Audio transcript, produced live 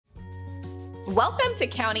Welcome to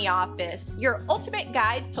County Office, your ultimate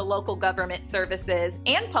guide to local government services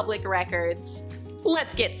and public records.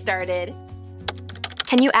 Let's get started.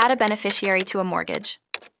 Can you add a beneficiary to a mortgage?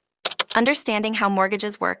 Understanding how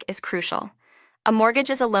mortgages work is crucial. A mortgage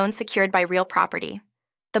is a loan secured by real property.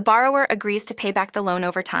 The borrower agrees to pay back the loan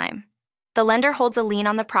over time. The lender holds a lien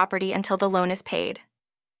on the property until the loan is paid.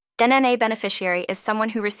 Then a beneficiary is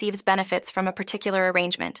someone who receives benefits from a particular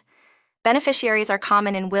arrangement. Beneficiaries are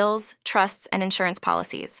common in wills, trusts, and insurance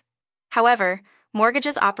policies. However,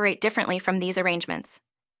 mortgages operate differently from these arrangements.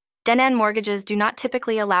 DNN mortgages do not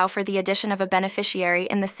typically allow for the addition of a beneficiary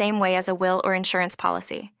in the same way as a will or insurance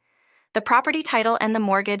policy. The property title and the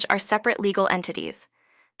mortgage are separate legal entities.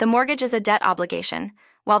 The mortgage is a debt obligation,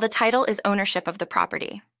 while the title is ownership of the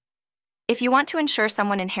property. If you want to ensure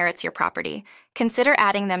someone inherits your property, consider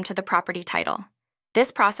adding them to the property title.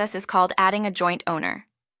 This process is called adding a joint owner.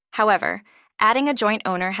 However, adding a joint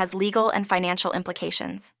owner has legal and financial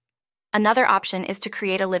implications. Another option is to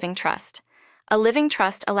create a living trust. A living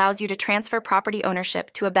trust allows you to transfer property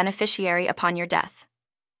ownership to a beneficiary upon your death.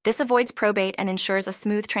 This avoids probate and ensures a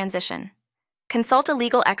smooth transition. Consult a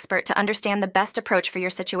legal expert to understand the best approach for your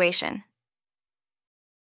situation.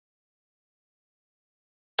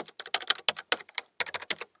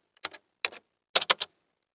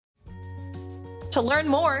 To learn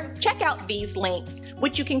more, check out these links,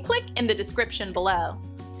 which you can click in the description below.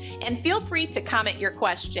 And feel free to comment your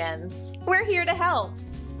questions. We're here to help.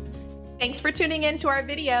 Thanks for tuning in to our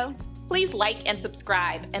video. Please like and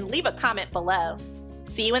subscribe and leave a comment below.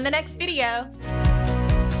 See you in the next video.